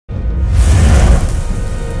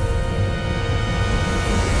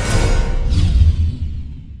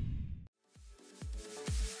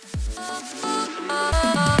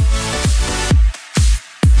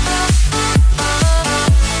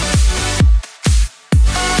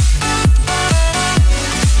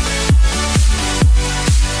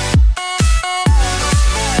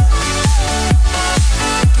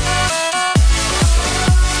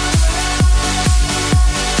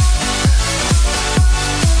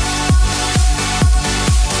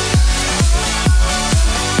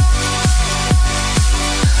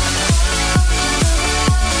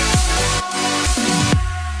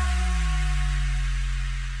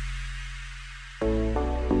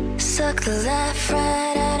life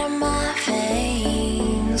right out of my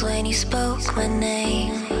veins when you spoke my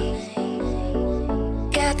name.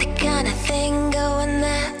 Got the kind of thing going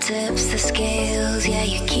that tips the scales. Yeah,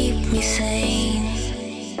 you keep me sane.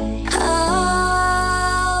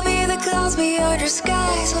 I'll be the clouds beyond your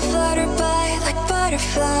skies. We'll flutter by like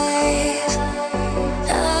butterflies.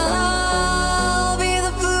 I'll be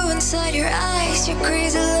the blue inside your eyes. Your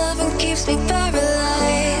crazy loving keeps me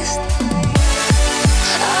paralyzed.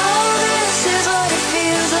 Oh, this is what it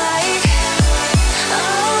feels like.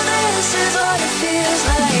 Oh, this is what it feels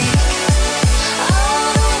like. Oh,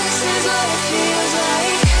 this is what it feels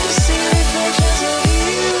like to see reflections of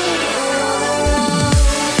you all around.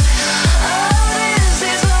 Oh, this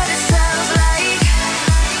is what it sounds like.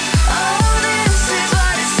 Oh, this is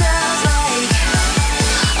what it sounds like.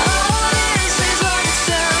 Oh, this is what it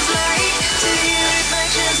sounds like to hear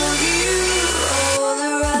reflections of you all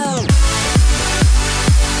around.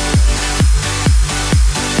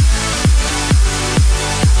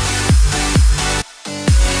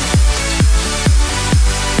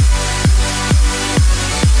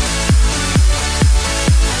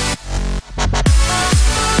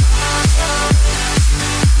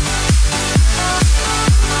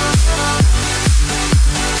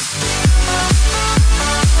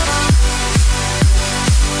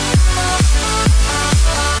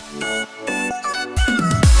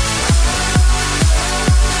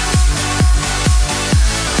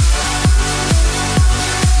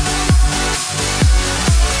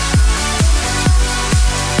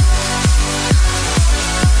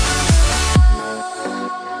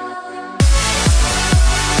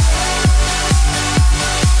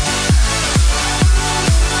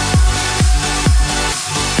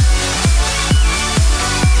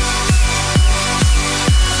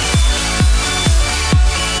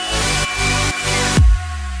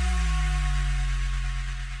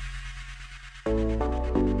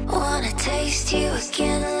 Wanna taste you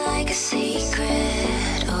again like a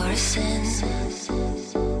secret or a sin.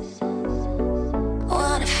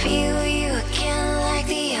 Wanna feel you again like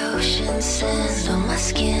the ocean sand on my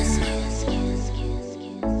skin.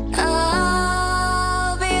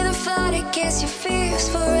 I'll be the fight against your fears,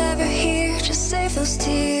 forever here, just save those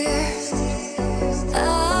tears.